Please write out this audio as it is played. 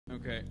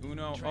Okay,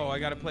 Uno. Oh, I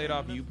gotta play it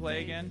off. You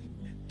play again?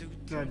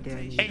 God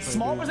damn you. A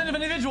small percentage of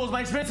individuals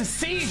might experience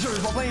seizures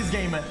while playing this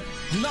game.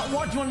 Do not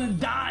want one to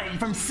die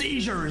from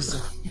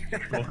seizures.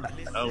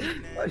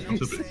 Why'd you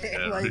say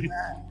it like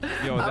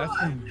that? Yo, that's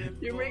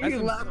You're making that's me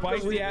some laugh.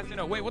 spicy ass.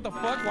 No, wait, what the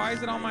fuck? Why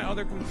is it on my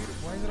other computer?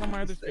 Why is it on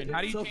my other screen?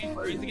 How do you So change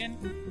funny. screens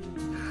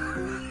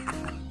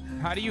again?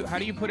 How do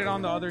you put it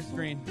on the other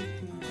screen?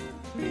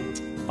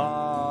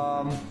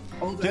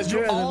 Just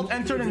do alt,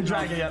 enter, and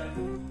drag it. Yep.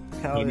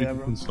 Hell Let me yeah,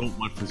 bro. consult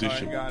my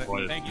physician Alright, got it. before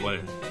I Thank you. play.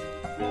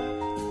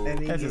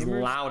 Any This is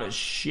gamers? loud as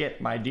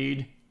shit, my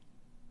dude.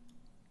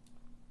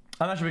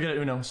 I'm not sure we get at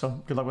Uno, so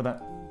good luck with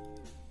that.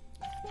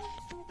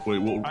 Wait,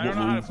 what? I don't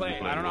know how to rules are play you it.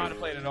 I playing don't know how to with?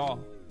 play it at all.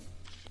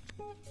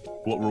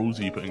 What rules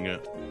are you putting in?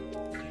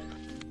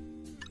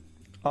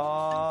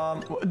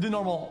 The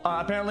normal.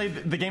 Apparently,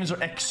 the games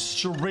are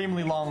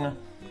extremely long.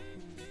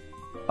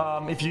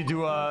 If you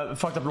do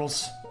fucked up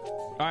rules.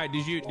 All right,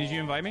 did you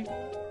invite me?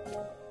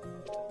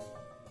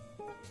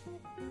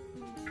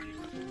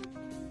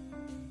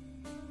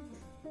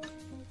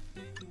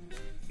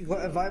 You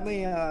got invite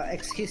me,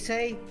 excuse.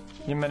 Give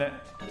me a minute.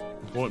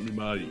 Point me,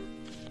 mate.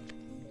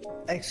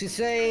 Excuse.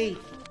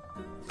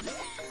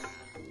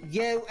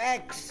 Yo,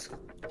 X.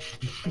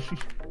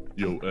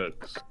 Yo,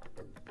 X.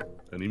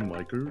 Any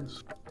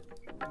micers?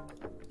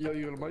 Yo,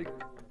 you got a mic?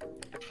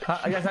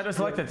 I guess I just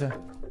selected it.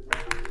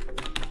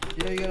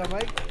 Yo, you got a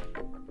mic?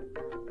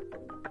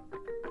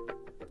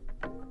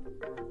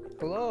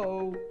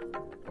 Hello?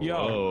 Yo.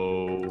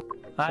 Oh.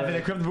 I did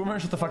equip the boomer.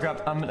 Shut the fuck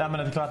up. I'm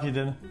gonna clap you,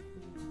 dude.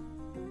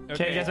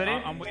 Okay, you guys ready?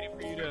 I'm waiting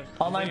for you to. Online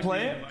I'm waiting for you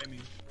play? to invite me.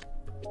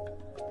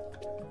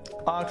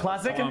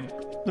 Classic.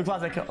 Do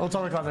classic. Let's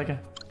start with classic.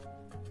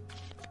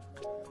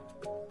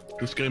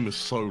 This game is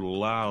so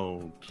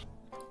loud.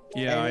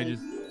 Yeah, I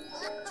just.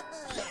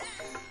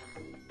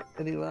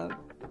 Any loud?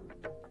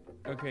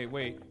 Okay,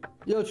 wait.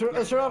 Yo,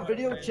 let's turn on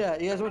video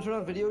chat. You guys want to turn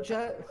on video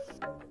chat?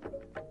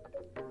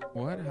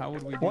 What? How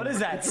would we? Do What is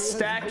that?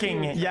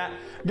 Stacking. Yeah,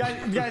 guys,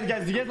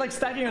 do you guys like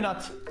stacking or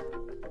not?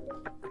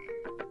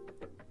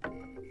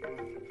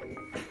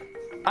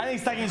 I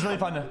think stacking is really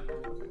fun.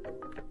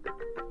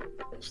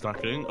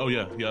 Stacking? Oh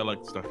yeah, I like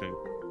stacking.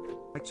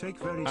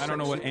 I don't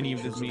know what any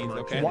of this means.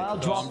 Okay.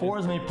 Wild drop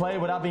fours when you play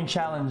without being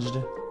challenged.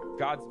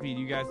 Godspeed.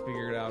 You guys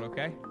figure it out.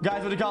 Okay.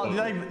 Guys, what do you call it?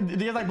 Do you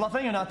guys like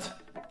bluffing or not?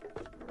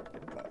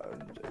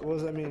 What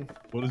does that mean?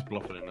 What is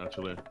bluffing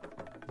actually?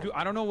 Dude,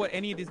 I don't know what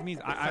any of this means.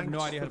 I have no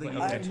idea how to play.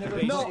 I've never-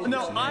 Okay.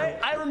 No,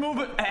 I remove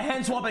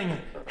hand swapping.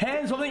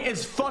 Hand swapping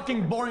is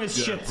fucking boring as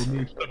shit.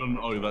 Remove 7.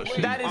 Oh, that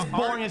shit. That is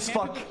boring as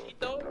fuck.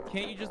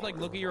 Can't you just like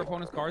look at your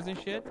opponent's cards and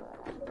shit?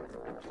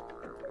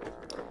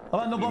 How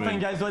about no bluffing,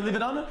 guys? Do I leave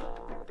it on?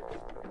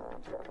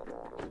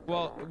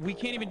 Well, we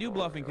can't even do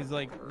bluffing because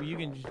like you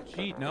can just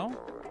cheat. No.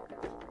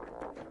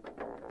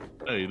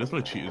 Hey, there's no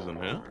cheaters in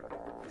here.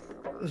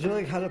 Is there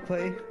like how to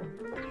play?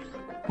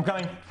 I'm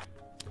coming.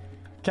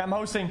 Okay, I'm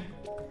hosting.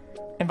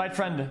 Invite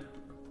friend.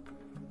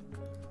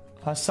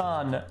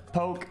 Hassan,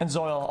 Poke, and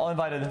Zoil, all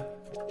invited.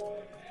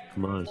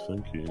 Nice,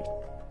 thank you.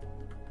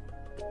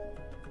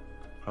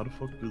 How the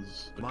fuck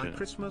does My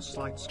Christmas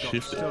lights got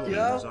Shift it. stolen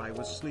Yeah. as I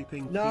was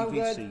sleeping. No, I'm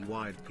good. PVC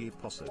wide P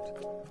posset.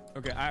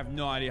 Okay, I have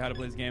no idea how to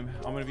play this game.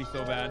 I'm gonna be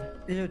so bad.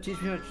 You know,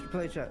 teach me how to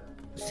play chat.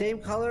 Same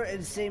color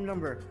and same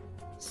number.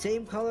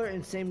 Same color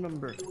and same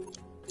number.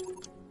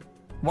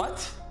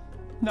 What?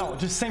 No,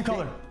 just same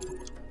color.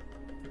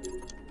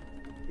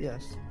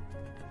 Yes.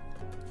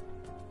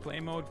 Play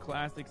mode,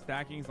 classic,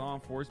 stacking's on,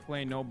 force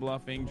play, no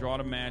bluffing, draw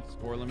to match,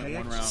 score limit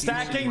 1 round.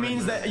 Stacking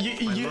means that you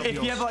if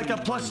you have like a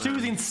 +2s,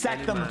 you can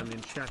stack them.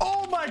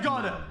 Oh my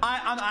god!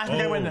 I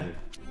think I win.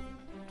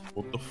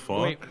 What the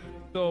fuck? Wait,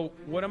 so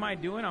what am I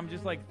doing? I'm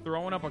just like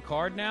throwing up a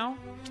card now?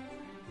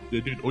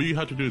 Yeah, dude, all you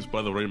had to do is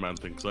buy the Rayman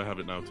thing, because I have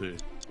it now too,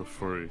 for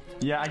free.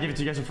 Yeah, I give it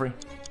to you guys for free.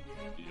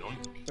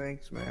 Yoink.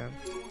 Thanks, man.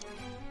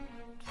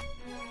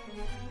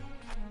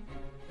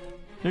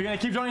 You're gonna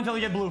keep joining until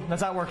you get blue.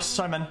 That's how it works.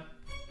 Sorry, man.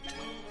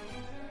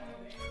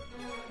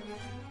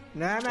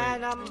 Nah,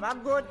 man,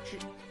 I'm good.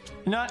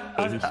 You know what?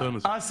 Hey, his son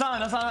is-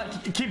 Hassan,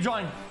 keep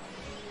joining.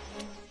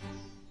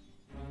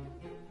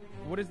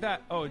 What is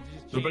that? Oh, just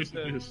So change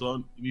basically, the...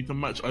 son, you need to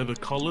match either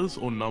colors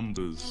or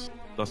numbers.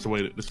 That's the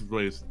way. This is the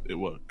way it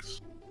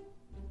works.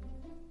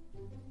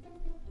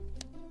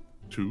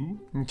 2.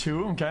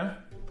 2, okay.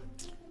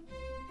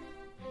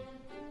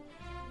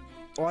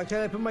 Why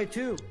can't I put my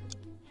 2?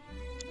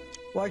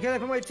 Why can't I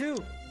put my 2?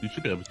 You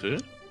should be able to. You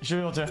should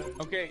be able to.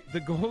 Okay, the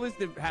goal is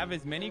to have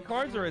as many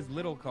cards or as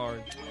little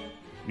cards?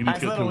 You need As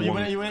to get little, to you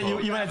one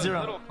win at card. 0.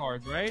 Little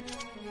cards,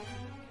 right?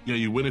 Yeah,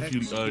 you win if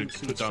you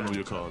Execution put down all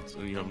your center. cards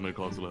and you have no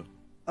cards left.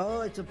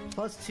 Oh, it's a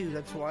 +2,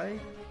 that's why.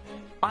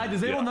 I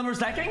disabled Yeah. number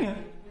stacking?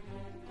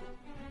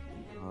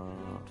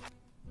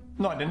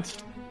 No, I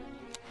didn't.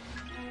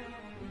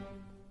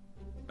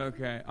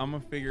 Okay, I'm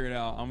gonna figure it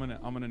out. I'm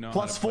gonna know.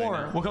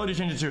 +4. What color do you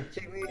change it to?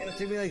 It'll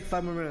take me like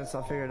 5 more minutes,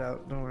 I'll figure it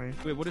out, don't worry.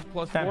 Wait, what is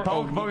 +4? That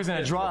Poke is gonna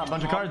shit. draw a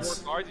bunch of Draw cards.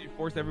 4 cards. You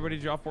force everybody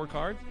to draw 4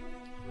 cards.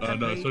 No, it's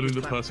Pepe, only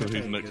the clap, person who's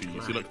Pepe, next to you.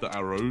 good You see, like the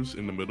arrows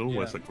in the middle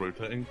where it's Yeah. like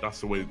rotating. That's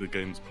the way the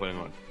game's playing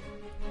on.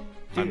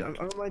 Dude, I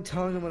don't mind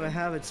telling them what I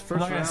have. It's I'm first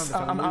not round. gonna, If I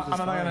I'm lose, not it's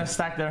gonna fine.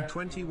 stack there.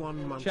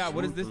 21 months. Chat,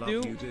 what does old, this love do?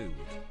 you, dude.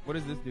 What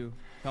does this do?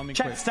 Tell me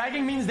Chat, quick.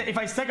 stacking means that if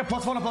I stack a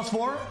 +1 and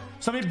 +4,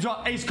 somebody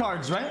draw ace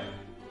cards, right?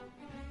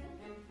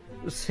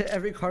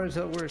 Every card is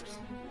how it works.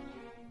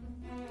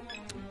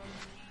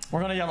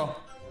 We're gonna yellow.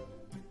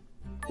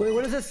 Wait,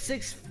 what does a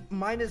 6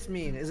 minus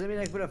mean? Does it mean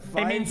I put a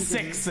 5? It means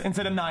because 6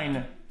 instead of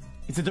 9.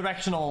 It's a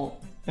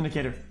directional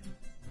indicator.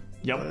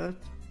 Yep. What?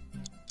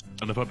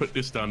 And if I put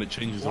this down, it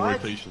changes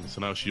What? the rotation.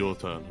 So now it's your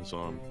turn,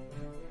 Hassan.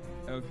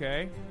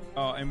 Okay.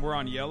 Oh, and we're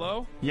on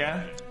yellow?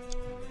 Yeah.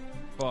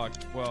 Fuck.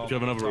 Well, Do you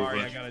have another sorry,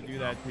 I reverse? gotta do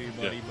that to you,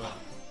 buddy, Yeah. but...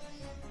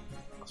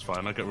 That's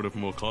fine. I get rid of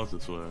more cards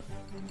this way.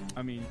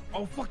 I mean...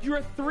 Oh, fuck, you're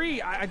at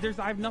 3! I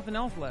have nothing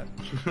else left.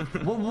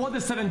 What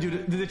does 7 do?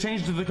 Did it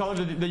change to the color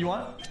that you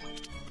want?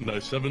 No,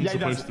 7's Yeah, it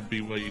does. supposed to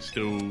be where you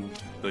still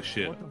the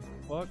shit, What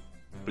the fuck?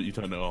 but you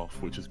turn it off,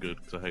 which is good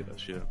because I hate that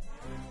shit.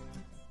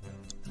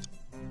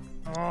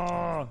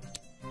 Oh.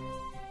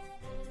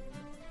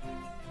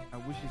 I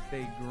wish it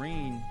stayed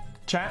green.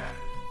 Chat.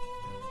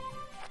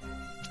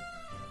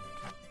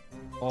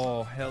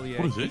 Oh, hell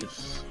yeah. What is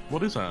this?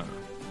 What is that?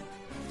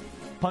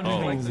 Punching Oh.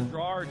 Like things. the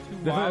draw or 2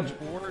 The wild,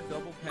 village- 4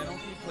 double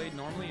penalty played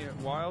normally at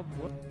wild.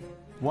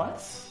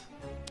 What?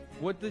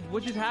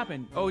 What just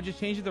happened? Oh, it just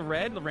changed it to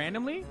red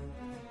randomly?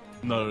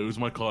 No, it was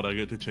my card. I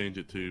get to change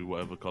it to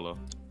whatever color.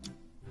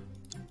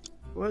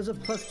 What does a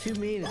 +2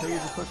 mean if I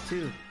use a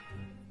 +2?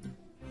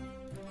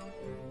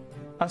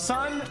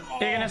 Hassan,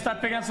 you're gonna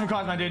start picking up some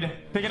cards, my dude.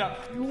 Pick it up.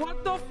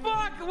 What the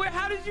fuck? Wait,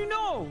 how did you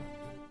know?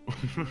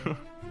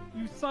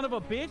 You son of a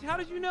bitch! How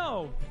did you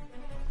know?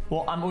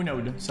 Well, I'm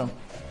Uno'd, so.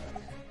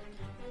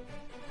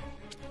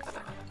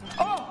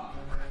 Oh!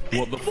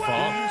 What the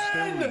fuck?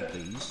 Still read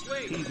these.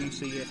 Wait.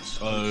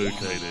 PVCX.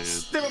 Okay, dude.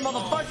 Stupid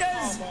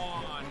motherfuckers! Come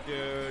on,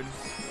 dude.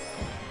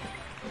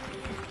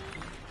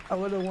 I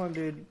would have won,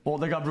 dude. Well,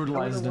 they got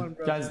brutalized. won,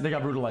 bro. Guys, they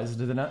got brutalized,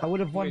 did they not? I would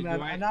have won, Wait, man.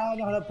 do I- Now I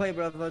know how to play,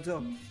 bro. Let's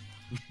go.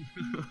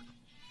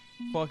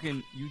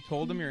 Fucking, you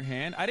told him your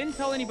hand? I didn't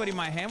tell anybody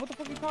my hand. What the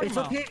fuck are you talking It's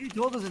about? okay if you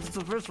told us it's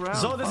the first round.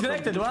 So Fuck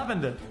disconnected, them, what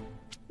happened?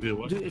 Yeah,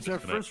 what? dude. It's our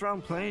Disconnect. first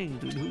round playing,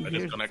 dude. Who I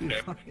cares? disconnected. Dude,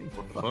 fucking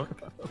What the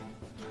fuck?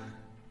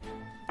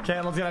 Okay,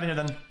 let's get out of here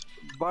then.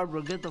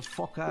 Barbara, get the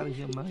fuck out of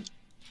here, man.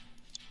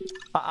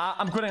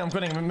 I'm quitting,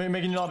 I'm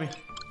making your lobby.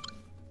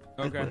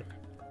 Okay.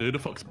 Who the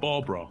fuck's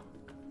Barbara?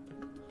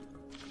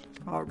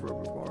 Barbara.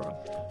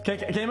 Okay,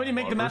 can anybody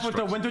make the map with the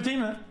Strikes. winter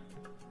team?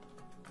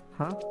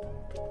 Huh?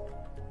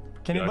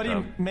 Can Yeah, I anybody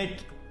can. make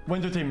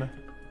winter team?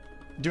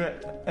 Do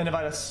it and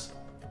invite us.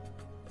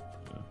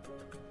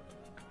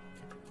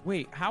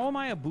 Wait, how am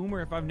I a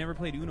boomer if I've never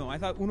played Uno? I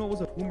thought Uno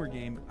was a boomer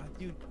game.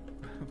 Dude,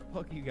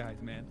 fuck you guys,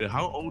 man. Yeah,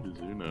 how old is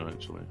Uno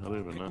actually? I don't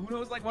even know.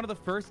 Uno is like one of the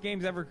first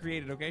games ever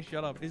created, okay?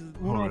 Shut up. This is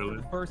Uno, really?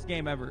 the first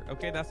game ever,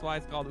 okay? That's why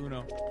it's called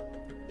Uno.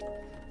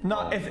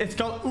 No, it's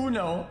called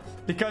Uno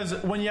because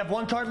when you have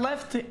one card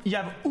left, you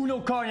have Uno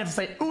card and you have to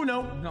say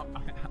Uno. No,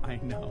 I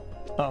know.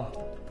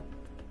 Oh.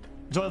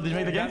 Joel, did you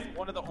make the game? That's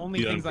one of the only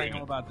Yeah, things I okay.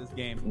 know about this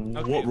game.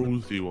 What Okay,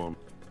 rules do you want?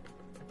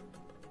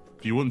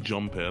 Do you want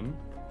jump in?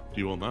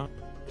 Do you want that?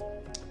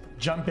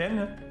 Jump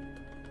in.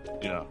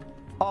 Yeah.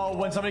 Oh,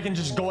 when somebody can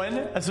just go in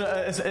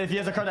if he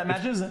has a card that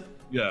matches.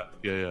 Yeah.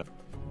 Do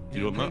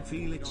you want Hey that?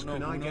 Felix, No,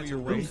 can I no, get a you're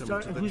welcome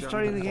right. to the Who's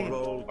starting the game? for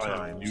all I am.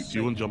 time? Do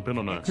you want jump in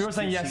or no? People are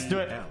saying yes, do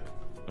it.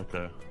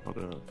 Okay, I'll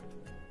do it.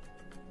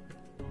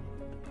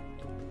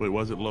 Wait,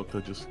 why is it locked?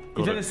 I just If got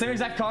you have the it. same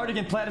exact card, you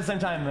can play at the same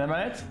time, am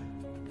I right?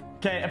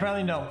 Okay,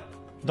 apparently no.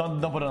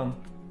 Don't put it on.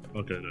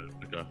 Okay, no.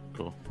 Okay,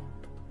 cool.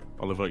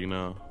 I'll invite you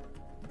now.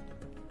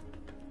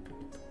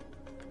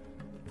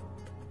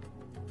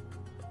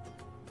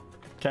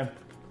 Okay.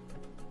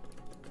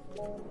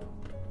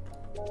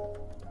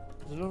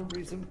 There's no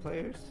recent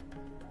players.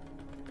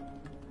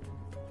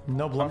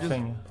 No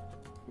bluffing.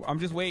 I'm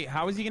just wait.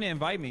 How is he gonna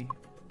invite me?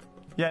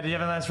 Yeah, do you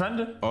have a nice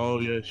friend? Oh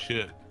yeah,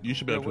 shit. You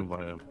should be able to Yeah,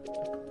 invite him.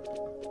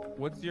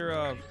 What's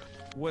your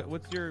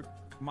what's your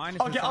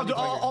minus? Okay,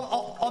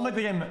 I'll make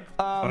the game.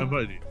 I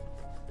invited you.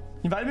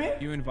 You invited me?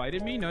 You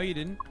invited me? No, you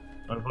didn't.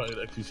 I invited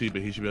XTC,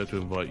 but he should be able to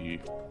invite you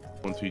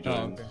once he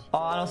joins. okay. Oh,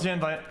 I don't see an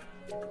invite.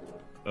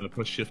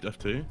 Press Shift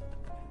F2.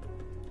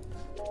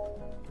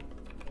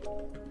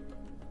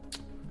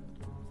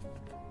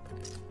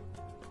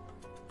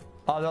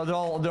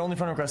 Oh, they're only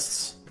friend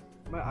requests.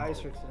 My eyes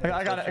hurt.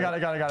 I got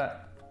it.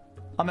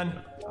 I'm in.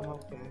 I'm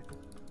okay.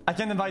 I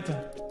can't invite.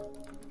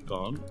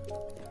 Gone.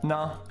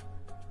 No.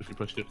 If you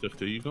press Shift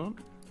F2, you gone.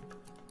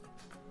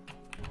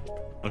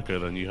 Okay,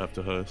 then you have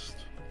to host.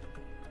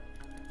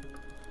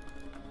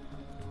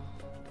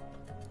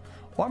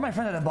 Why are my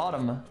friends at the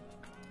bottom?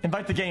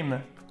 Invite the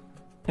game.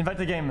 Invite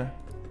the game.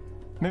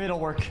 Maybe it'll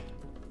work.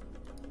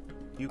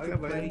 You Okay,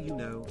 can buddy. play, you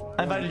know.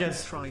 I invited or you you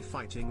guys. could try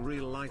fighting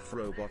real-life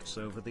robots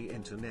over the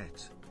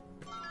internet.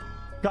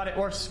 Got it,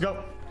 works.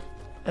 Go.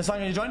 As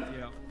long as you join.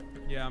 Yeah.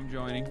 Yeah, I'm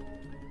joining.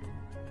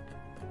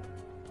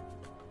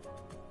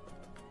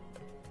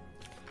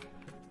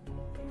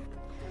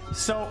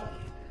 So,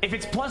 if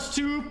it's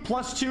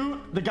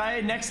 +2, the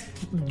guy next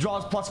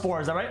draws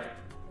 +4. Is that right?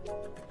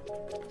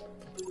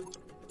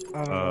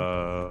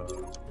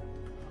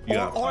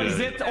 Yeah. Or is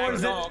it? Or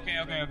is it? Oh,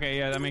 okay.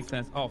 Yeah, that makes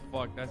sense. Oh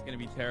fuck, that's gonna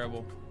be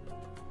terrible.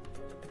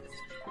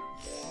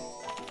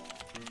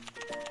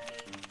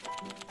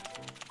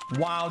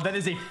 Wow, that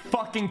is a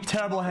fucking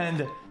terrible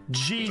hand.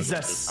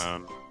 Jesus.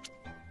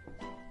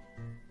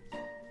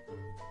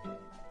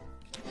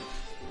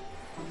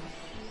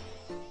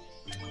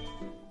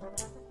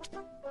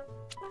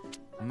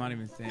 I'm not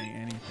even saying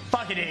anything.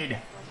 Fuck it, dude.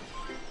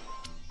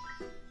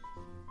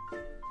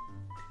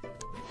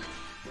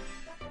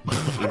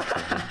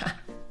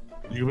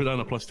 You can put down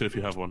a +2 if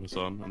you have one,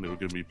 Hassan, and it will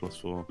give me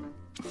 +4.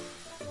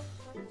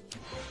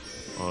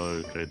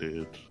 Okay,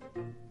 dude.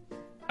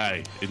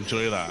 Hey,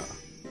 enjoy that.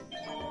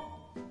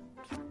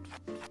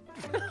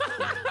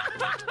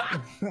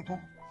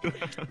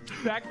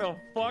 Back the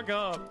fuck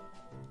up.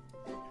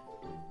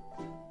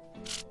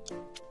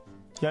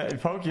 Yeah,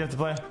 Poke, you have to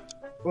play.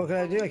 What can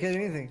I do? I can't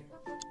do anything.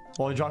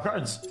 Well, you draw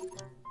cards.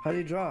 How do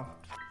you draw?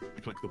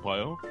 You click the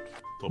pile.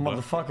 Top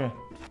left. Motherfucker.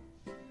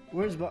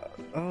 Where's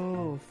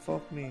oh,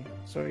 fuck me.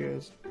 Sorry,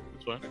 guys.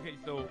 It's fine. Okay,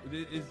 so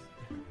this is.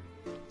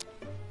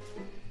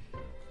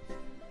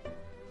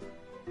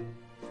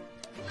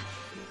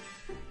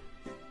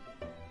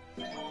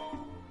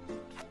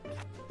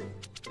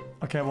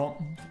 Okay, well,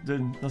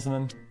 dude, listen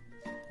then.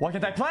 Why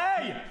can't I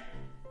play?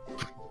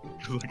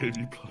 Because I gave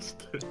you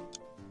 +2.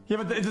 Yeah,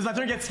 but does that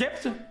turn get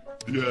skipped? Yeah,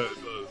 it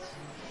does.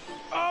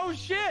 Oh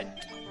shit!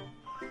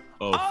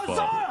 Oh, Oh, fuck.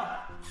 Zora!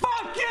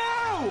 Fuck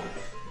you!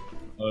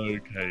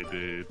 Okay,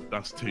 dude.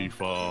 That's too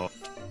far.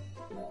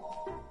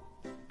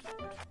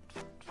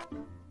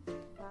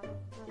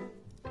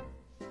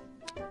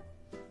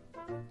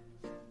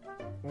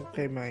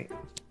 Okay, mate.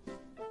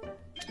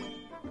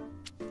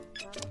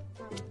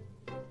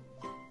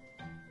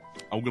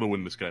 I'm gonna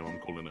win this game, I'm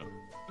calling it.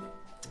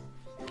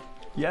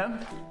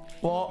 Yeah?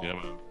 Well, Yeah,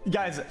 man.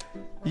 guys,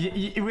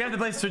 we have to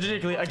play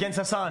strategically against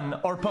Hassan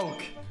or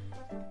Poke.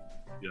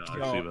 Yeah, I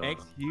Yo, see that.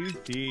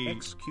 XQC.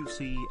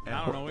 XQC.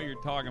 I don't know what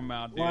you're talking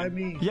about, dude. Why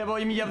me? Yeah, well,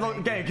 you mean you have low...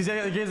 Okay, because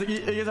you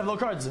guys have low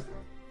cards.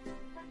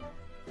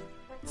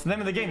 It's the name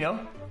of the game, yo.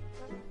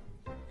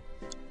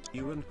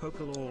 You and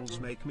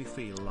Pokeballs make me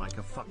feel like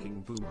a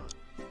fucking boomer.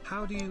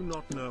 How do you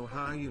not know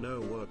how you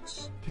know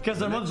works? Because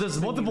The there's next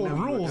thing multiple you know,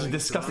 you're rules, going to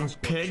disgusting ask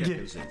what pig.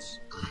 checkers is.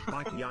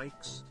 Like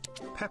yikes.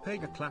 Pepe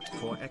a clap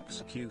for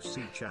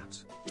XQC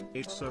chat.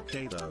 It's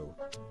okay though.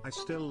 I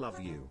still love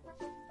you.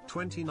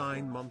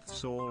 29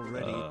 months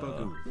already,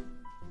 Bugoo.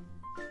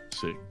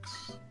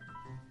 6.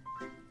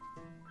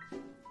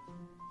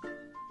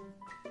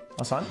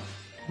 Hassan?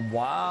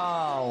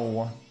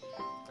 Wow.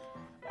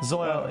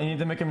 Zoya, you need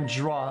to make him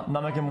draw,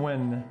 not make him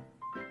win.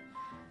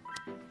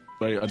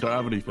 Wait, I don't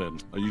have anything.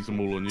 I use them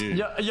all on you.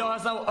 Yo,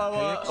 Hassan,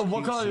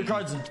 what color are your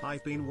cards?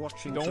 I've been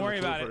watching. Don't for worry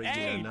about over it. a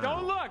year Hey, now.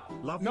 don't look.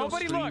 Love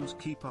Nobody your streams.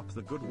 look. Keep up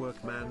the good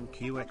work, man.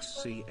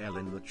 QXCL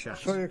in the chat.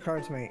 Show your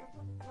cards, mate.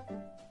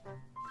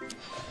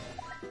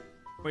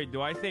 Wait,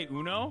 do I say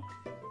Uno?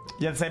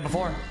 You had to say it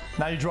before.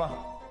 Now you draw.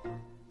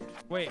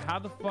 Wait, how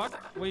the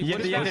fuck? Wait, You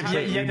what have is to-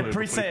 that? you have to Uno before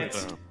pre-say you it.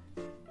 put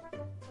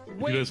down.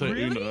 Wait, You don't say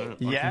really? Uno. I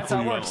Yeah, can that's call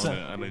how it you out works. on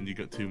it, and then you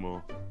get 2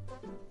 more.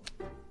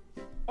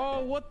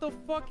 Oh, what the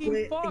fucking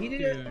Wait, fuck, he did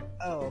dude? it.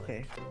 Oh,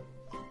 okay.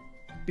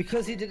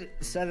 Because he did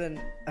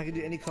 7, I can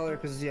do any color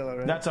because it's yellow,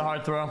 right? That's a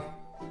hard throw.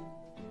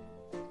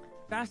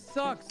 That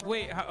sucks.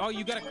 Wait, oh,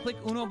 you gotta click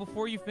Uno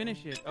before you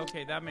finish it.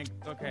 Okay, that makes.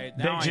 Okay,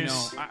 Big now I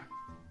juice. know.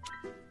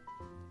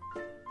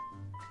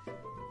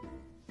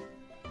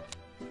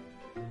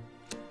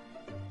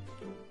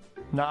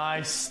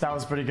 Nice. That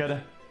was pretty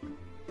good.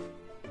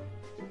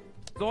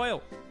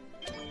 Doyle.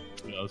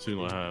 Yeah, that's the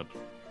I had.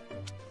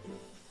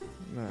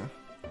 Nah.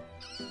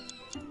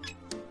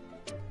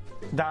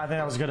 Nah, I think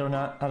that was good or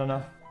not. I don't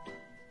know.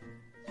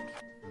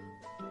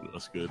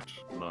 That's good.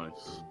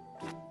 Nice.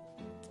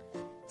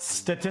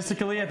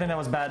 Statistically, I think that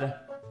was bad.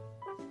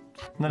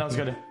 No, that was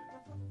good.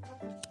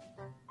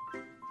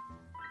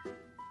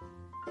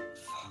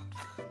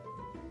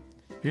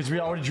 Because we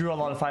already drew a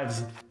lot of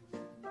 5s.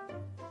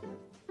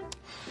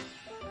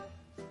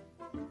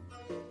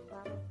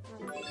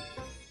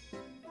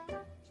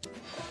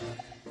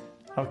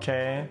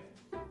 Okay.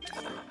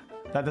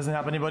 That doesn't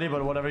help anybody,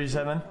 but whatever you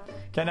said, man.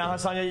 Okay, now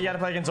Hassan, you gotta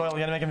play against Oil. You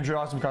gotta make him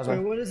draw some cards, Wait,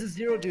 man. what does the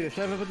 0 do?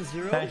 Should I put the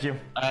 0? Thank you.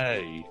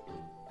 Hey.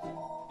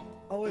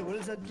 Oh, wait, what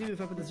does that do if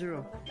I put the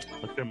 0?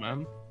 Okay,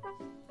 man.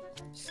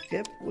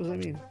 Skip? What does that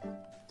mean?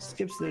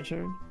 Skips their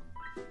turn?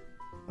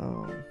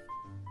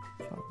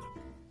 Fuck.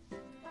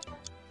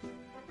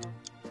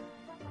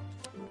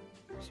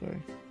 Sorry.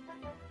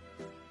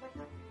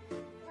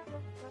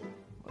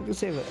 I can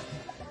save it.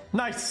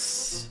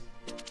 Nice.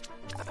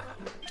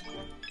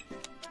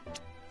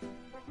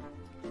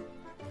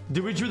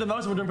 Did we drew the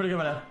most? We're doing pretty good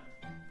right now.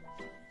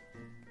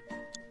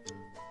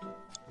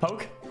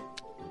 Poke?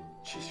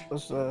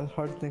 That's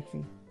hard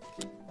thinking.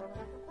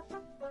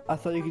 I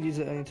thought you could use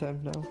it anytime.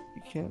 No,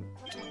 you can't.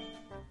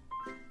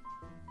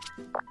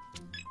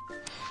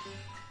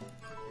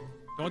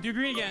 Don't do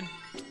green again.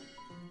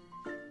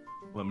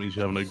 That means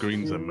you have no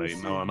greens then, mate.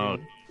 No, I know.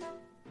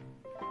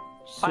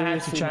 I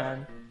had to Seriously, check.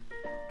 man.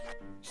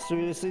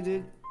 Seriously,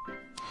 dude.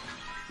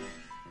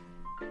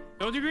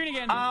 Don't do green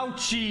again.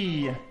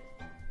 Ouchie.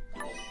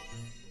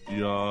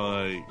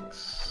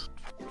 Yikes.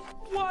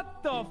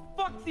 What the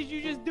fuck did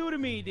you just do to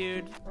me,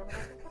 dude?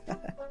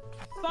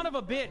 Son of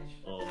a bitch.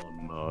 Oh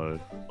no.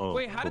 Oh,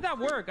 Wait, how did that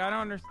work? I don't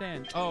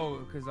understand. Oh,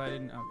 because I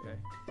didn't. Okay.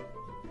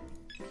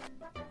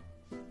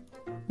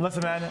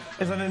 Listen, man.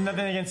 It's nothing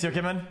against you,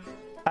 okay, man?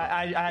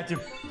 I had to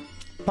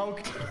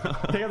poke.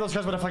 Pick up those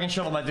guys with a fucking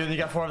shovel, my dude. You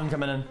got 4 of them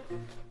coming in.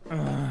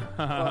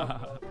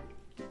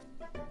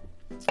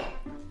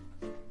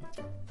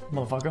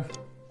 Motherfucker.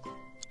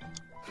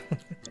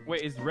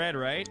 Wait, it's red,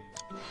 right?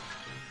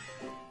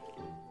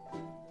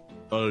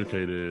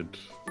 Okay, dude.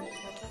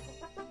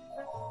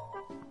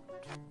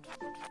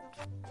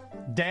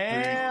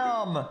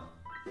 Damn.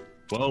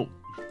 Well,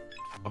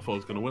 I thought I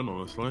was gonna win,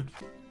 honestly.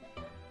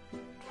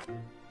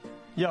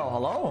 Yo,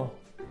 hello.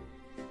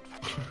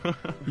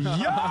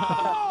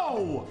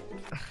 Yo!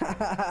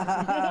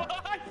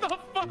 What the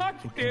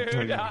fuck,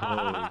 dude?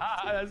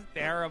 That's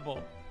terrible.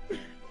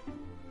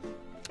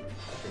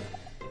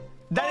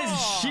 That is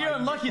sheer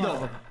unlucky,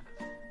 though.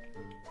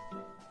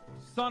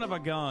 Son of a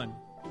gun.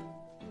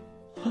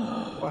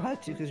 Well, I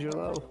had to because you're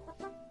low.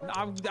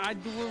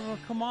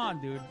 Come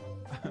on, dude.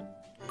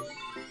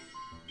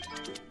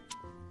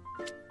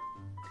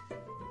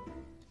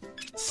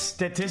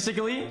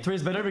 Statistically, 3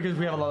 is better because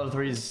we have a lot of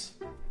 3s.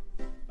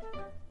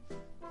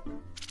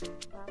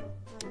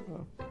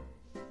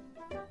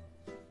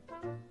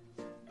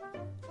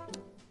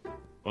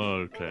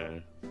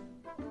 Okay.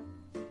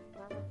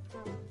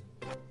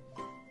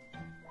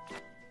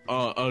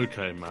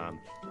 Okay, man.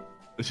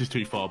 This is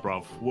too far,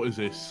 bruv. What is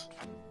this?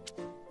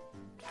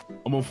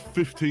 I'm on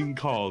 15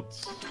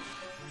 cards.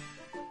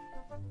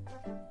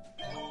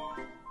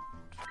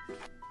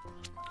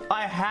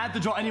 I had to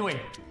draw anyway.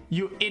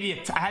 You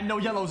idiot. I had no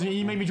yellows and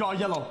you made me draw a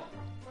yellow.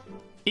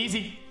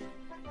 Easy.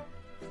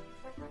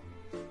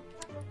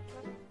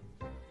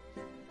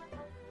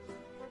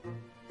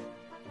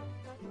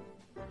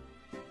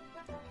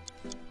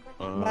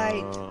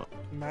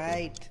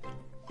 Mate.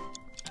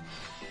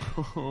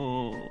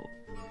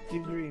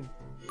 Do green.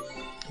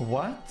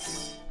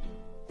 What?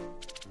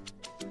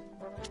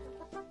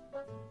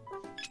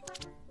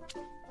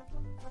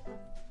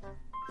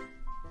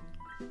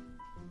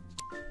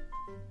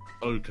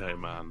 Okay,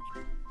 man.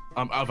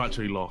 I've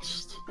actually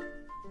lost.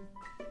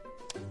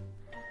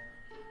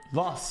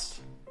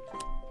 Lost.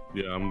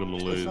 Yeah, I'm gonna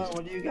lose.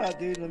 What do you got,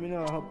 dude? Let me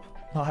know. I'll help.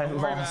 I Don't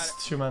worry about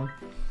lost too, man.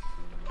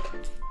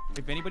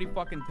 If anybody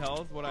fucking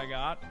tells what I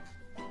got.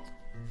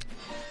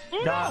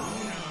 Yes!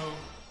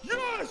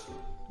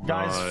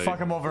 Guys, Right. fuck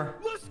him over.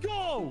 Let's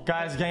go!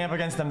 Guys, gang up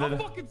against them, I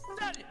dude. fucking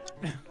said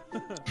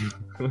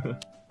it!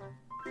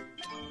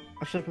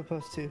 I should have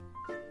proposed too.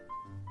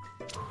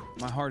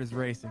 My heart is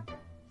racing.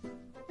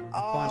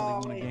 Oh, Finally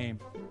won a wait. game.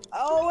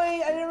 Oh,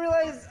 wait. I didn't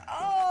realize.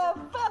 Oh,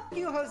 fuck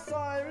you, Hassan.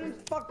 I really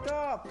fucked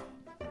up.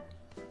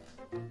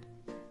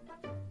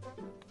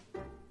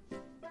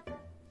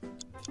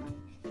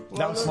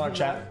 That was smart,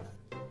 chat.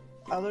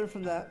 I learned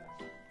from that.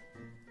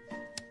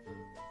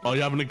 Oh,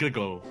 you having a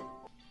giggle?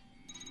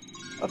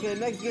 Okay,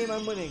 next game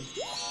I'm winning.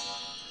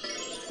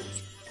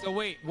 So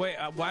wait,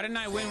 why didn't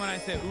I win when I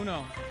said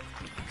Uno?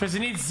 Because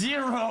you need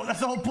 0. That's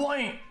the whole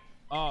point.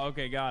 Oh,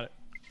 okay, got it.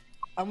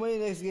 I'm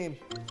winning next game.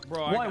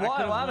 Bro, Why? could've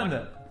What won.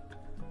 happened?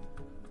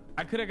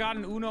 I could have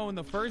gotten Uno in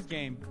the first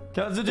game.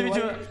 Okay, let's do So why 2v2.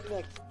 did you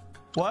disconnect?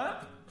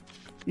 What?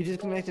 You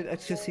disconnected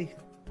XQC.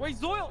 Wait,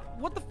 Zoil,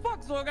 what the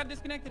fuck? Zoil got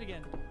disconnected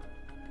again.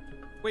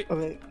 Wait,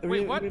 Okay,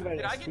 wait, what? reinvite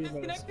Did us, I get reinvite us.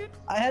 disconnected?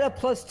 I had a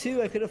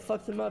 +2. I could have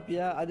fucked him up.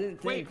 Yeah, I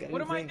didn't think. Wait,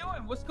 what am I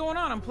doing? What's going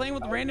on? I'm playing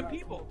with random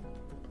people.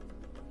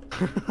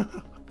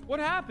 What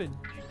happened?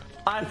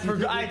 I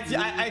forgot.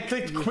 I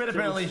clicked quit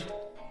apparently.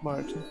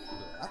 Smart.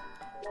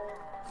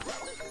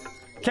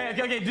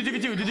 Okay. Do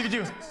 2v2. Do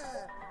 2v2.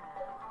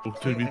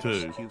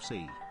 2v2.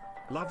 XQC.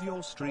 Love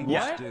your streams,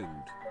 What? dude.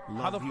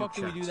 Love How the you, fuck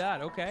do we chat. do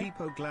that? Okay.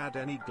 Peepo glad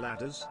any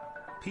gladders.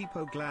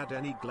 Peepo glad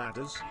any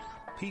gladders.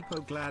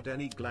 Peepo glad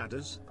any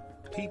gladders.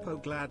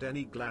 Peepo glad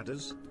any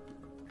gladders.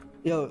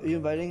 Yo, you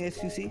inviting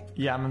XQC?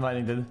 Yeah, I'm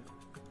inviting, dude.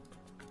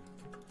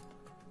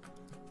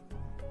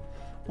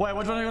 Wait,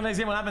 which one of your next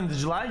game? What happened? Did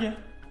you lag?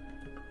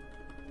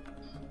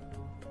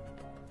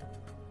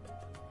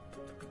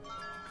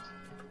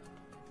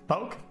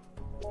 Poke?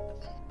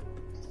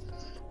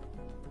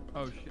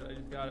 Oh shit, I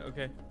just got it.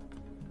 Okay.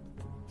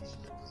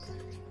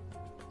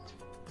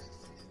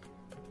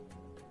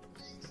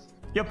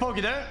 Yo, Poke,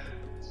 you there?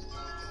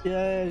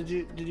 Yeah. Did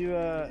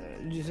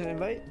you send an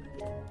invite?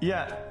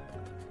 Yeah.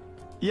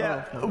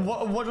 Yeah. Oh,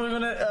 What one are we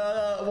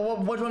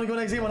gonna? What one to go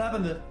next game? What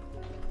happened?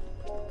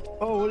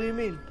 Oh, what do you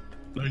mean?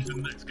 No, he said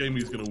next game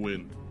he's gonna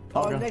win.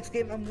 Oh, Okay. next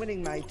game I'm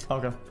winning, mate.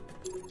 Okay.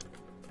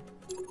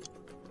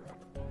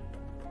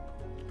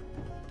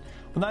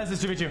 Well, nice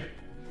to 2v2.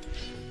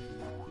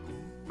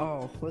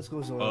 Oh, let's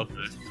go Zola. Okay,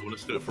 so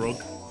let's do it, Frog.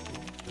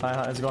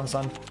 Alright, let's go,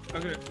 son.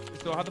 Okay,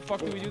 so how the fuck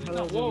do we do this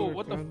now? Whoa,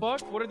 what the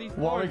fuck? What are these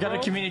Well, we cards, gotta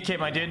bro? communicate,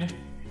 my dude.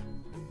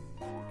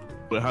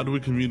 But how do we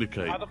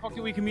communicate? How the fuck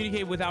do we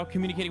communicate without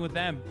communicating with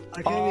them?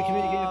 I can't even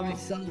communicate with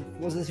myself.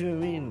 What does this even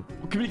mean?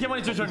 Communicate when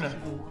it's your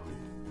turn.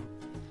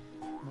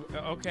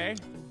 Okay.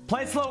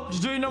 Play it slow.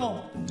 Just do your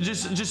normal.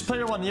 Just play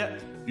your one. Yeah.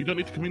 You don't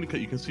need to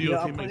communicate. You can see your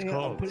I'm teammates' putting,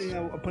 cards.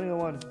 I'm putting a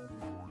one.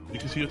 You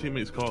can see your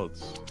teammates'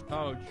 cards.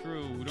 Oh,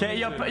 true. We don't Okay,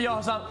 need to- yo,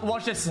 Hassan,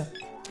 watch this.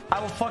 I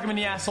will fuck him in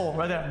the asshole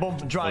right there. Boom.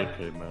 Dry.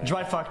 Okay, man.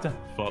 Dry fucked.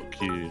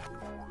 Fuck you.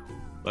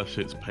 That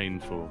shit's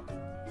painful.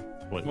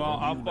 Wait, Well,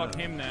 what? I'll fuck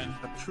him then.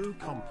 A true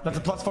compliment. That's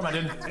a +4, my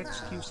dude.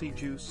 XQC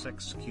juice,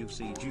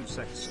 XQC juice,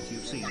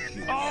 XQC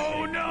juice.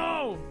 Oh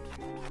no!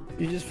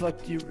 You just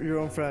fucked your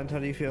own friend. How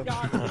do you feel?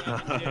 God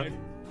damn, dude.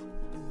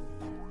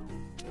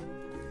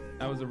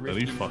 That was a Are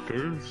risky. these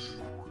fuckers?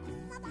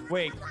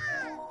 Wait.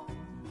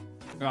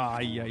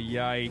 Ay, ay,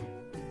 ay.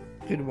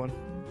 Good one.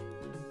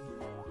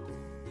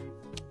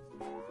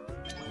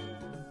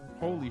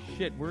 Holy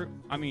shit,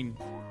 I mean...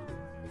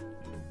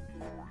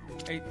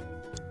 Hey,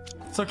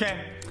 It's okay.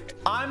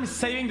 I'm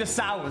saving the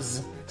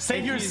sows. Save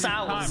It's your using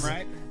sows. time,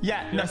 right?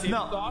 Yeah. Did I No, save the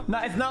no, sauce?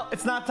 no.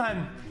 It's not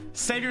time.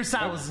 Save your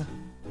sows.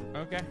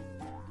 okay.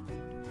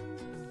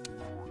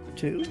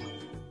 2.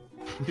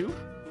 2?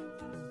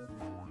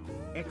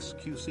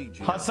 XQC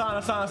juice.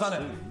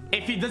 Hassan.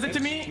 If he does it to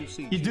me,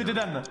 you do it to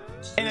them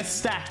in a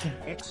stack.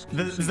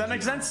 Does that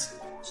make sense?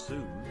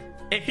 Soon.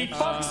 If he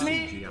fucks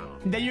me,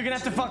 then you're gonna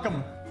have to fuck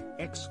him.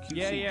 XQC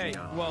Yeah.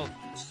 Well,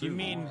 you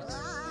mean...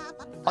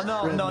 Oh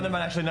no, never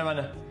mind. Actually, never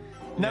mind.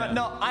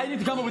 No, I need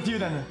to come up with you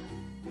then.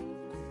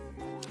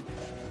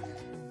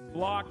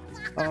 Block.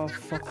 Oh,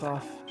 fuck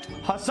off.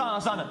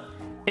 Hassan.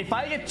 If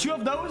I get 2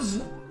 of those,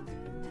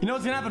 you know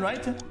what's gonna happen,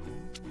 right?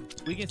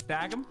 We can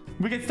stack him?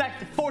 We get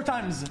stacked 4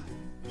 times.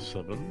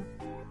 7.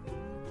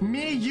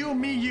 Me, you.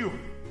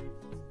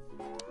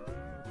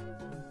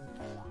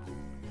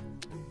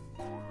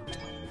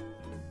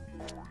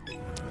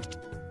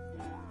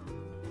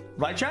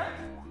 Right, chat?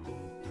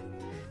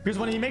 Because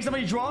when he makes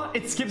somebody draw,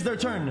 it skips their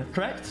turn,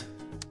 correct?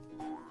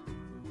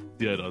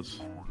 Yeah, it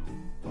does.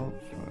 Oh,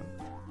 fuck.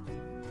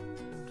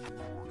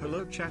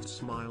 Hello chat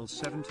smile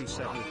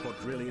 77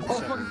 quadrillion Oh,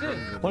 fuck is this?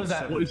 What is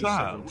that? What is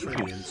that?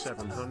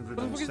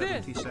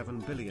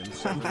 777 trillion What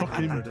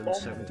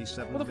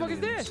 777 What the fuck is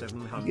this?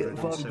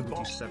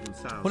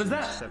 777,777,777,777. What is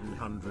that?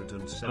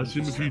 I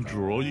assume if you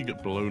draw, you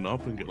get blown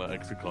up and get like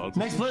extra cards.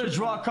 Next player to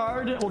draw a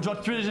card will draw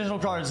 3 additional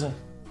cards.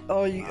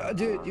 Oh,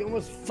 dude, you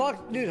almost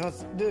fucked, dude.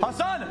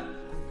 Hassan,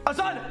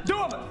 do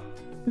him!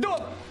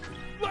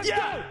 Let's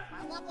Yeah! go!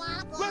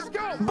 Let's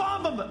go!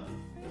 Bomb him!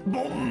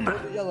 Boom!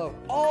 Yellow.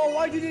 Oh,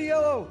 why'd you do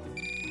yellow?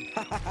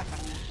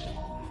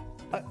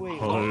 Wait.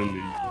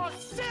 Holy Oh,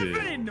 shit.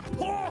 7!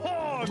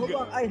 Porg! Hold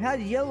on, I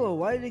had yellow.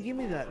 Why did it give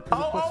me that? 'Cause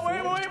it Oh,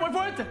 wait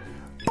for it!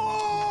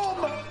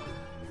 Boom!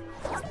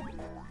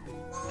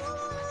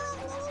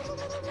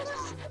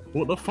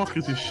 What the fuck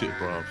is this shit,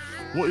 bruv?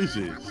 What is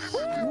this?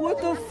 What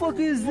the fuck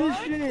is this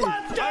shit?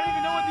 Let's go! I don't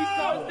even know what these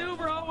cards do,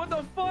 bro. What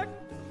the fuck?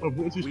 Bruv,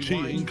 what is this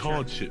cheating Rewind,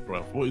 card shit,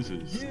 bruv? What is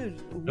this?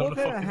 Dude, No, what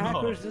the kind of fuck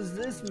not. hackers is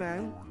this,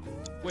 man?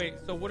 Wait,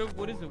 so what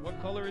is it? What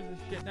color is this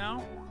shit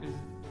now?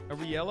 Are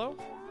we yellow?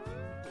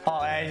 Oh,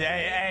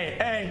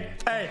 hey.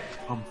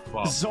 I'm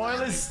fucked.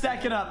 Zoil is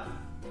stacking up.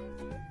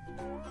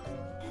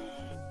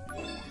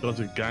 Guys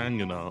are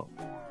ganging up.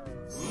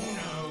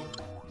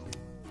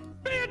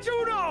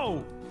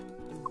 Juno!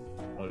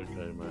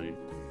 Okay, mate.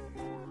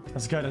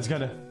 That's good.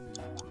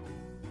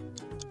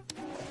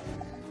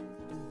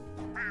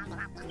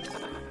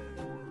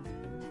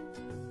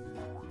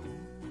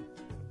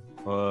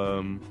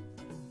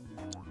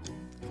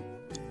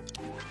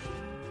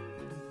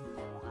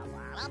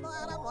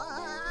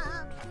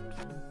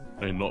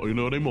 Ain't not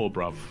Uno anymore,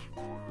 bruv.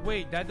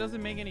 Wait, that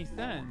doesn't make any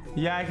sense.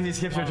 Yeah, because he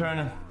skips your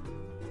turn.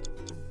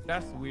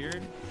 That's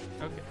weird.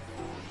 Okay.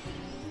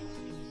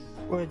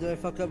 Wait, did I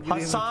fuck up? Did you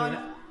give him a turn?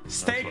 Hassan,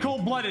 stay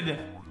cold-blooded.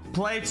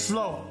 Play it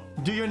slow.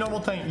 Do your normal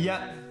thing.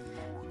 Yeah.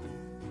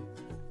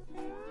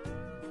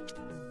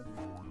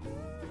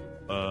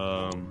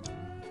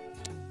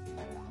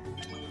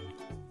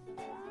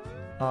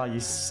 Oh, you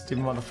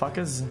stupid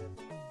motherfuckers.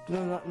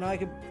 No, I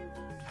can.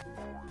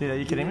 Dude, are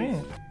you kidding me?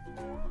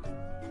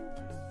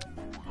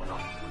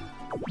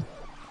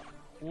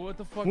 What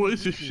the fuck? What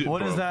is this shit,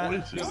 What is bruv? that? What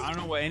is Dude, this? I don't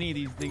know what any of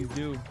these things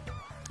do.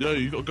 Yo,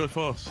 you gotta go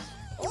fast.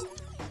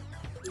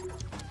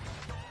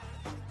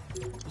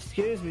 It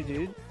scares me,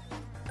 dude.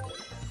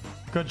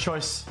 Good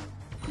choice.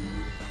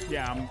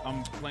 Yeah,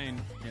 I'm playing.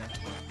 Yeah.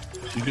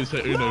 You can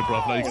say Uno,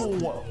 bruv. Now you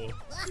can... Oh.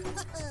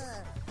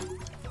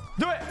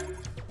 Do it!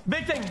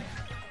 Big thing!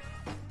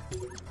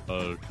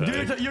 Okay. Do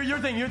your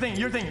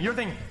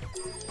thing.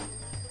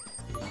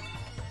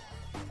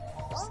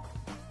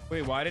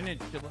 Wait, why didn't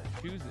it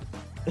choose it?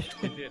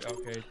 It did.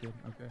 Okay, it did.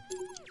 Okay.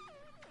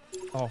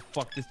 Oh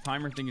fuck! This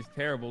timer thing is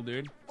terrible,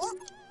 dude.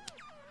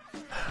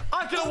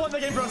 I could have won the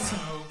game, bros.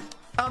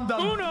 I'm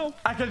done. Uno!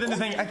 I could have done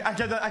the thing. I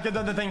could have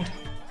done the thing.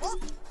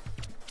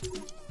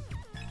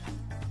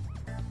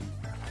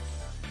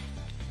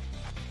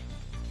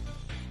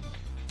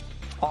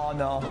 Oh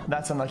no,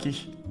 that's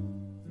unlucky.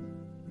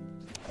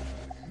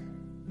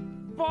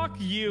 Fuck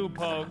you,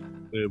 Poke.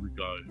 Here we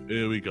go.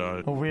 Here we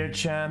go. A weird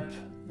champ.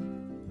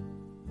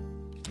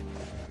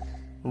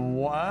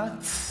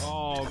 What?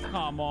 Oh,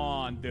 come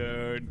on,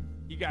 dude.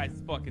 You guys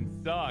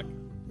fucking suck.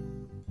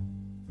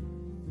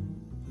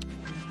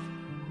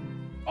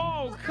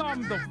 Oh,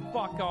 come the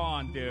fuck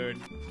on, dude.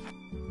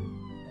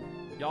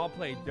 Y'all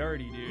play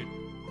dirty, dude.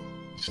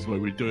 This is the way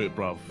we do it,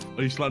 bruv.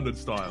 East London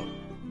style.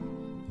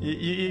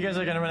 You guys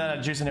are gonna run out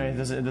of juice anyway. It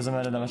doesn't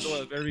matter that much.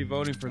 So better be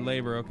voting for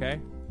Labor, okay?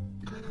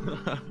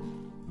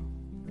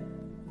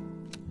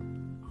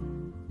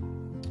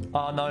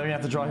 Oh no, you're gonna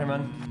have to draw here,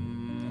 man.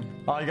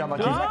 Oh, you got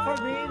lucky. What does that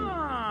card mean?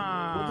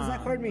 What does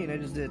that card mean? I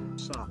just did.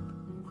 Sup.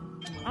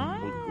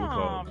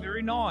 Ah,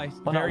 very nice.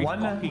 Well, not very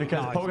one fucking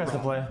because nice, Poke has to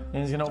bro. play,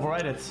 and he's gonna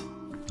override it.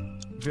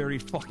 Very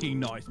fucking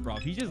nice, bro.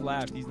 He just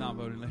laughed. He's not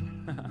voting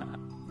Labor.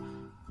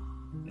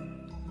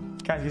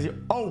 Guys, gives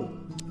you. Oh,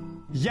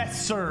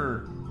 yes,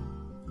 sir.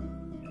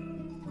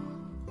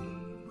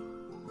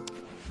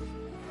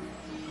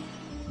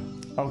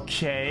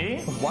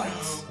 Okay. What?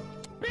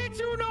 Bitch,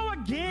 Uno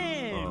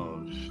again!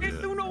 Oh, shit.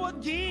 It's Uno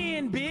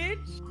again,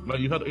 bitch! Like,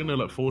 you've had it in there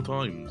like 4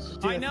 times.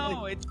 I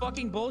know, it's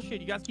fucking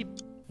bullshit. You guys keep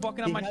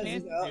fucking up my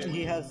chances, dude.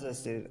 He has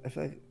this, dude. I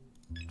feel like.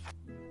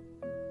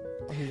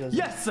 Oh, he does.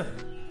 Yes.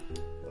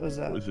 What is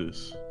that? What is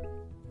this?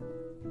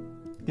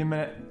 Give me a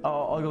minute.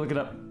 Oh, I'll go look it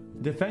up.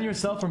 Defend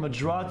yourself from a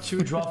draw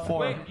 2, draw 4.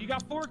 Wait, you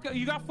got 4.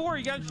 You got 4.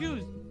 You gotta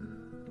choose.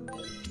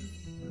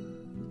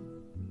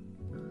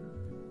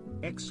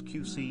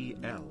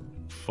 XQCL.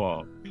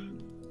 Fuck.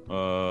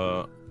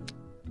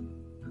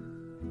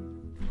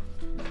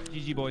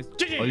 GG, boys. Are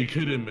GG! you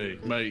kidding me?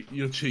 Mate,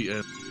 you're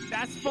cheating.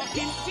 That's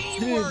fucking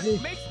teamwork!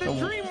 Makes the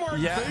dream work!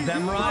 Yeah, baby.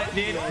 damn right,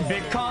 dude.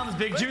 Big comms,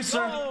 big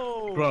juicer.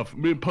 Oh! Bruv,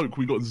 me and Poke,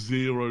 we got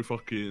 0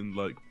 fucking,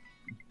 like,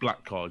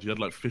 black cards. You had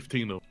like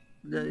 15 of them.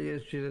 Yeah, you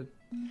guys cheated.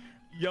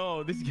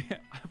 Yo, this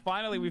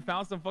finally we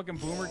found some fucking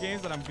boomer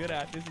games that I'm good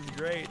at. This is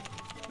great.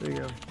 There you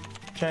go.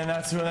 Okay,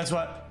 that's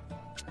what.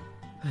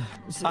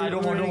 So I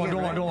don't we're want.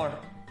 gonna get, right?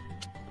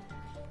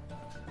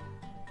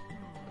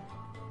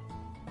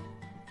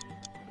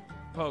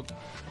 Poke.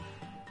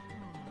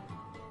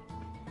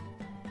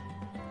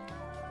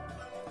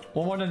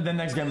 One more than the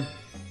next game.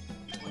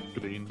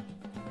 Green.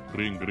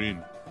 Green,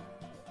 green.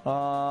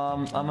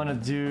 I'm gonna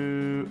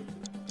do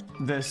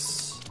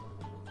this.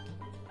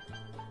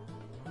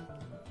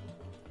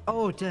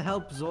 Oh, to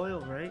help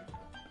Zoil, right?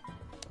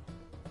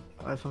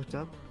 I fucked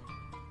up.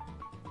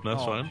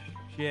 That's Oh, fine.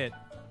 Shit.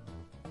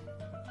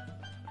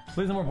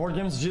 Please no more board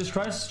games. Jesus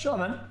Christ, chill,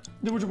 man.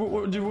 Dude,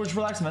 just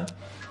relax, man.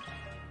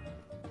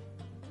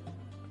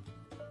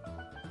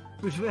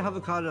 We should have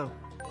avocado.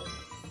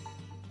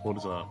 What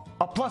is that?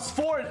 A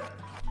 +4.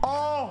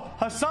 Oh,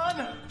 Hassan.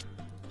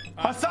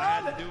 I had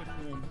Hassan. to do it to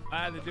him. I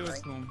had to do it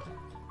to him.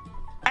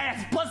 Hey,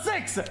 it's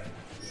 +6.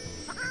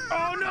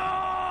 Oh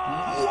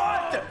no!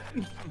 What?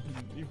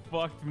 You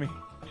fucked me.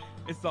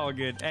 It's all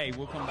good. Hey,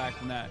 we'll come back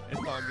from that. It's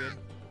all good.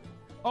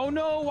 Oh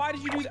no! Why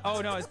did you do that?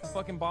 Oh no! It's the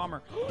fucking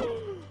bomber.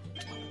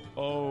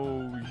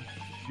 Oh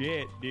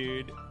shit,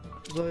 dude.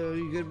 Zoil,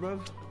 you good, bro?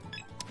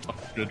 I'm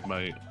good,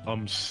 mate.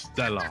 I'm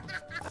stellar.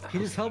 He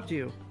just helped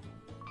you.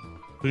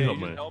 Who Yeah, helped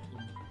you me? just helped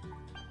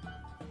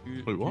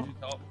him. Wait, what? You just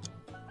helped.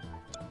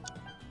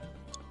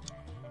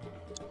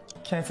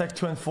 Can't take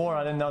 2 and 4.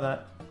 I didn't know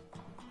that.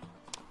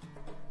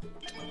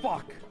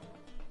 Fuck.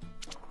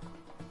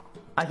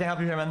 I can help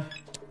you here, man.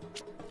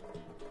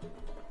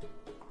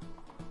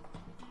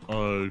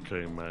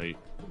 Okay, mate.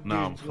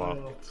 Now I'm Dude,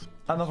 Zoil. fucked.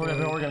 I don't know if we're gonna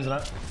play board games or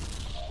not.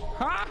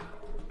 Ha!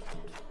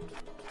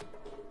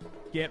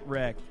 Get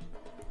wrecked.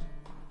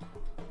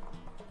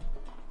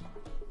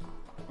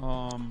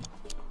 How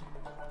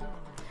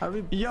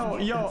do we? Yo,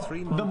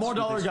 the more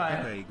dollar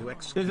guy.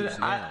 Is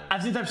it,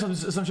 I've seen type some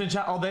shit in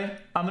chat all day.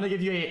 I'm gonna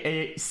give you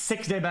a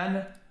 6-day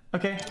ban.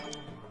 Okay.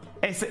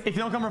 Hey, so if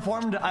you don't come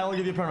reformed, I will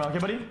give you a perma. Okay,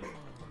 buddy.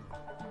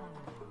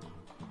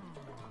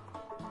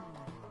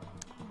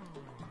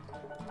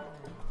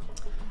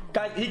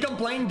 Guys, he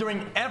complained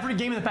during every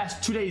game in the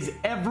past 2 days.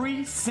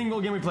 Every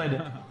single game we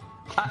played.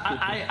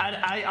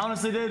 I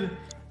honestly did.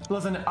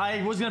 Listen,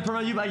 I was gonna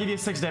perma you, but I give you a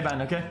 6-day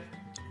ban. Okay.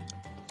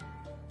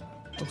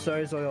 I'm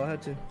sorry, Zoil. I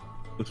had to.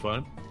 That's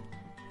fine.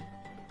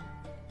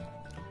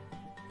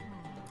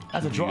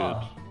 That's a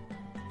draw.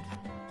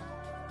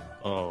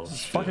 Oh, It's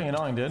shit. fucking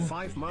annoying, dude.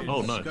 5 months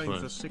Oh, nice, going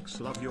nice. for 6.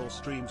 Love your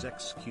streams.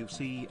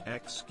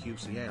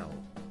 XQCL.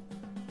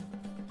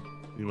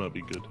 You might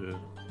be good here.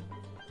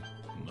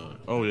 No.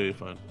 Oh, yeah, you're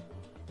fine.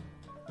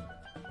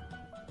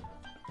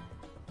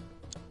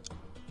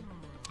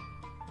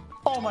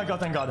 Oh my god,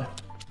 thank god.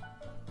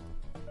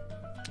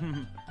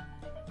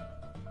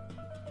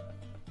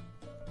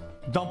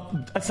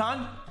 Dump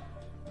Hassan?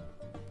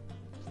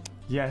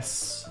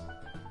 Yes.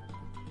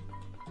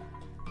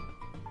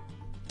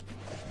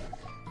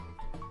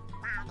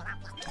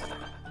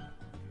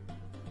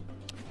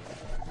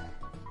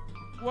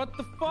 What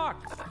the fuck?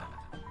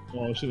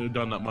 Oh, I shouldn't have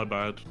done that, my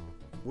bad.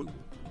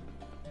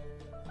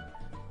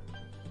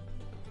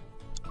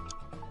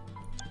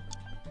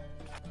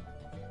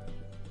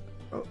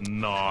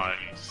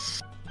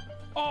 Nice.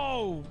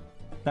 Oh.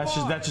 That's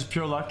just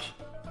pure luck.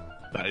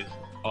 That is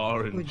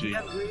Wait, do you RNG.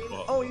 have green?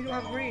 Fuck. Oh, you don't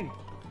have green.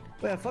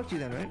 Wait, I fucked you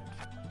then, right?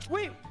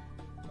 Wait.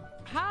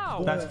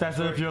 How? That's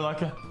the pure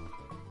luck.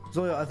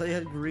 Zoya, I thought you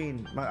had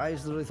green. My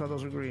eyes literally thought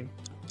those were green.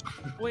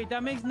 Wait,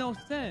 that makes no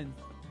sense.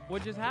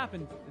 What just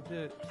happened?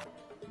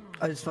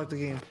 I just fucked the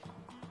game.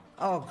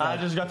 Oh, God. I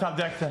just got top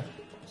deck.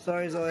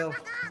 Sorry, Zoya.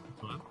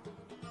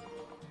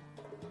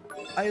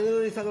 I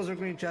literally thought those were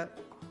green, chat.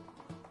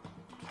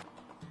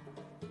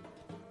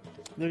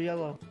 They're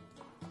yellow.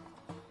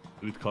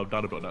 You need to calm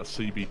down about that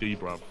CBD,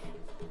 bruv.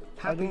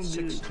 Happy don't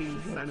do-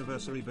 16th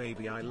anniversary,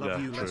 baby. I love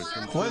Yeah, you true. less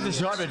than What is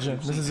this garbage?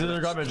 This is either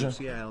garbage.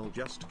 CL,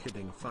 just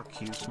kidding. Fuck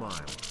you, smile.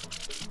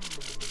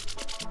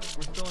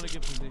 We're still in a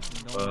good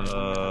position. Don't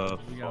worry.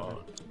 We got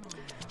Fuck.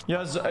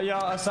 Yeah,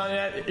 yeah, son,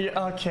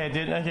 yeah, okay,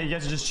 dude. Okay, you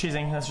guys are just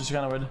cheesing. That's just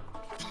kind of weird.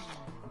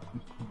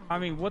 I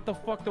mean, what the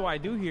fuck do I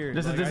do here?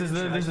 This is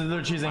literally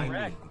cheesing.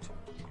 I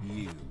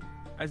need you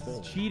This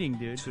is cheating,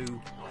 dude. to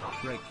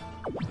break.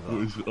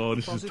 Oh,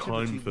 this is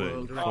time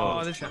thing. Oh,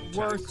 Fuck. this is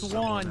worst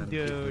one,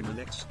 dude. The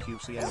next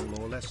QCL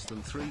or less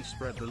than 3.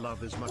 Spread the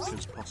love as much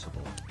as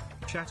possible.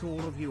 Chat, all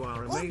of you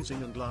are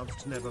amazing and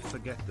loved. Never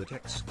forget that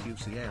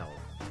XQCL.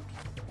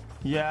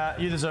 Yeah,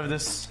 you deserve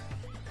this.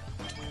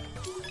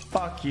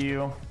 Fuck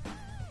you.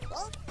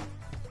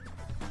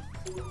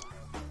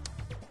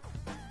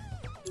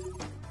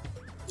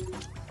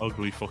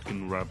 Ugly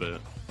fucking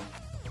rabbit.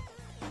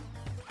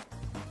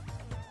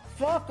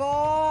 Fuck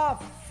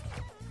off!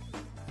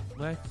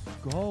 Let's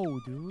go,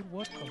 dude.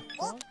 What the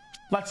fuck?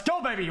 Let's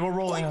go, baby. We're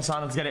rolling,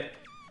 Hassan. Let's get it.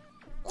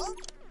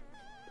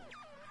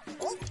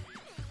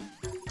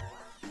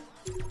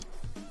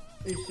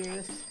 Are you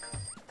serious?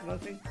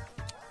 Nothing?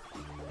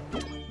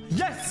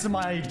 Yes,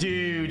 my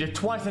dude.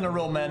 Twice in a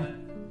row,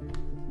 man.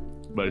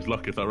 But it's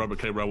lucky if that rabbit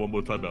came around one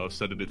more time, I was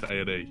sending it to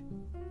A&E.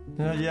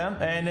 Yeah,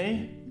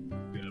 A&E.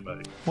 Yeah,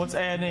 mate. What's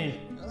A&E?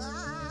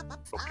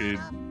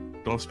 Fucking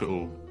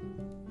hospital.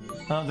 I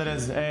don't know what that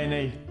is.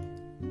 A&E.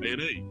 A&E? I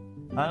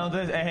don't know what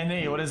that is.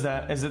 A&E. What is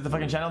that? Is it the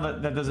fucking channel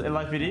that does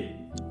Live PD?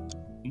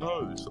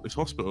 No, it's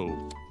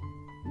hospital.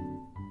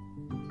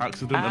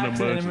 Accident and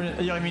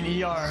emergency. Yeah, I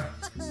mean ER.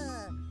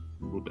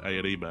 Called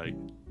A&E, mate.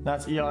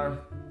 That's ER.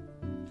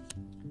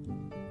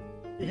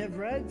 You have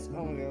reds?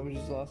 Oh my god, we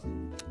just lost.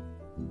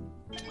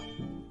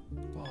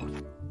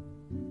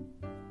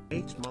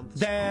 8 months.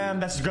 Damn,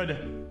 that's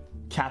good.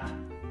 Cap.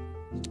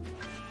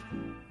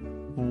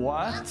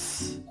 What?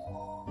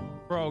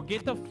 Bro,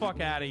 get the fuck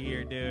out of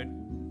here, dude.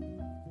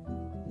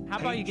 How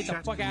about you get the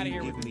fuck out of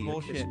here with this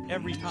bullshit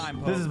every time,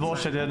 Pope? This is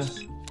bullshit, dude.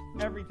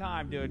 Every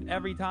time, dude.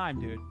 Every time,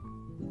 dude.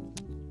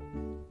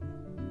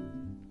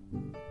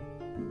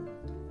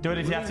 Do it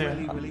if you have to. I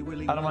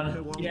don't want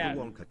to. Yeah. I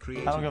don't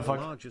give a fuck.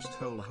 Largest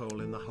hole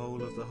in the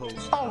whole of the whole.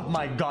 Oh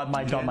my god,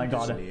 my god, my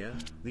god.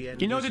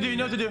 You know what to do, you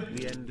know what to do.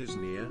 The end is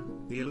near.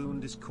 The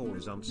Elundi's core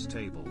is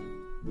unstable.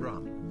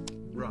 Run.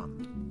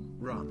 Run.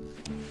 Run.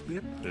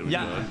 Yep. There we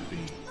Yeah.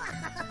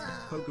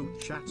 go.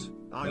 Pogo chat.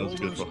 I That was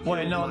good, almost fucking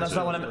Wait, no, that's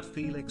not what I but meant.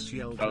 Felix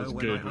yelled That was no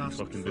good when I what you asked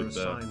fucking for a did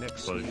there. sign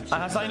next So- to you.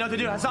 Hassan, you know what to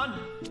do, Hassan.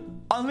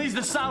 Unleash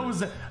the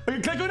sounds.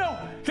 Click Uno.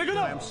 Click I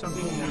Uno. am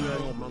sucking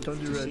your month Don't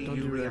do to red, see don't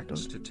you do red,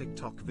 reacts don't- to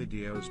TikTok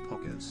videos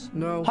pockets.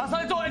 No.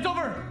 Hassan, it's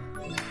over.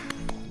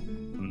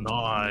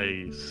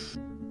 Nice.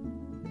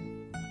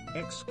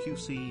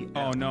 XQC.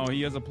 Oh no,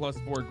 he has a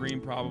 +4 green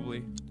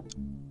probably.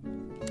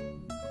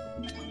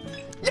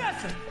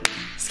 Yes.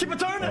 Skip a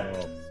turn.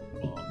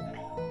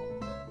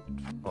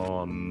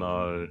 Oh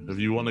no. Have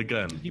you won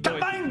again? Keep going.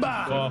 Bang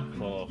bang.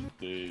 Fuck off,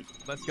 dude.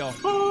 Let's go.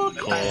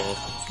 Fuck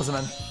off. Listen,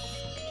 man.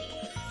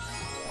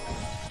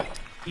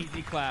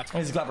 Easy clap.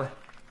 Easy clapper.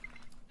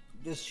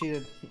 Just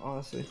cheated,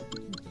 honestly.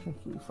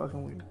 You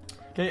fucking weird.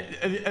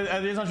 Okay,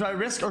 are these on try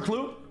risk or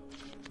clue?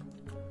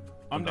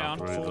 I'm down.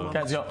 for it, though. Okay,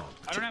 let's go.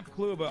 I don't have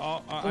Clue, but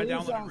I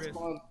downloaded Risk.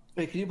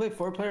 Wait, can you play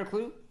 4-player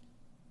Clue?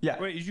 Yeah.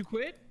 Wait, did you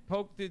quit?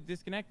 Poke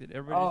disconnected.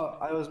 Everybody. Oh,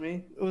 I was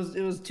me. It was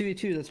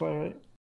 2v2. That's why, right?